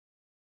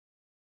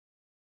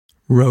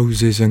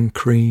Roses and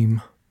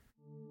cream.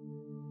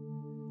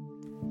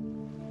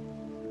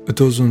 A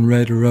dozen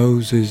red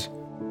roses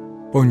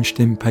bunched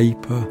in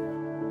paper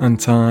and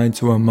tied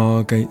to a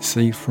Margate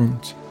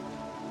seafront.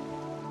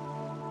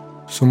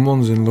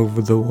 Someone's in love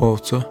with the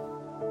water.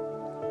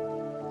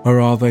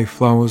 Or are they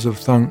flowers of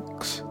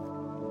thanks?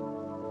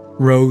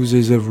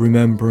 Roses of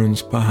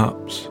remembrance,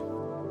 perhaps.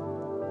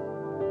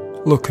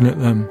 Looking at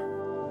them,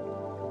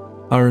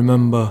 I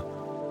remember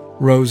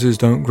roses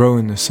don't grow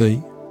in the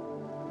sea.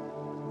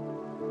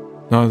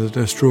 Neither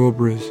do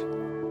strawberries.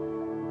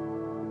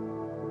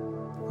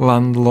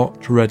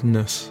 Landlocked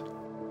redness.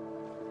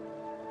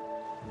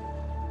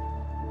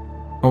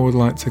 I would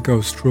like to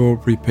go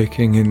strawberry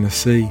picking in the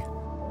sea.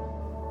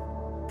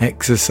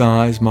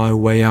 Exercise my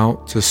way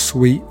out to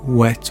sweet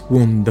wet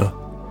wonder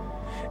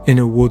in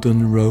a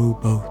wooden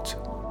rowboat.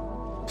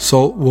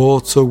 Salt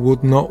water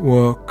would not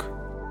work.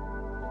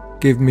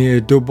 Give me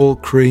a double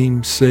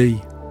cream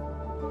sea.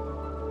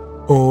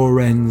 Oar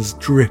ends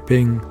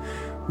dripping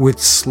with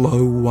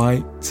slow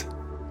white.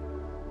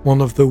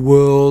 One of the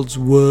world's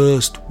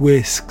worst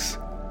whisks.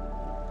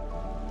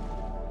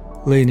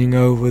 Leaning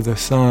over the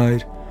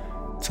side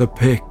to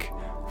pick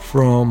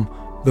from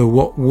the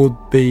what would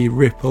be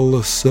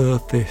rippleless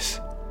surface.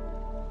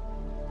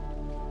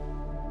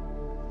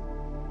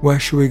 Where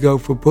shall we go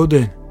for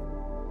pudding?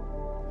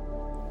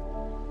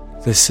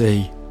 The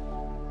sea.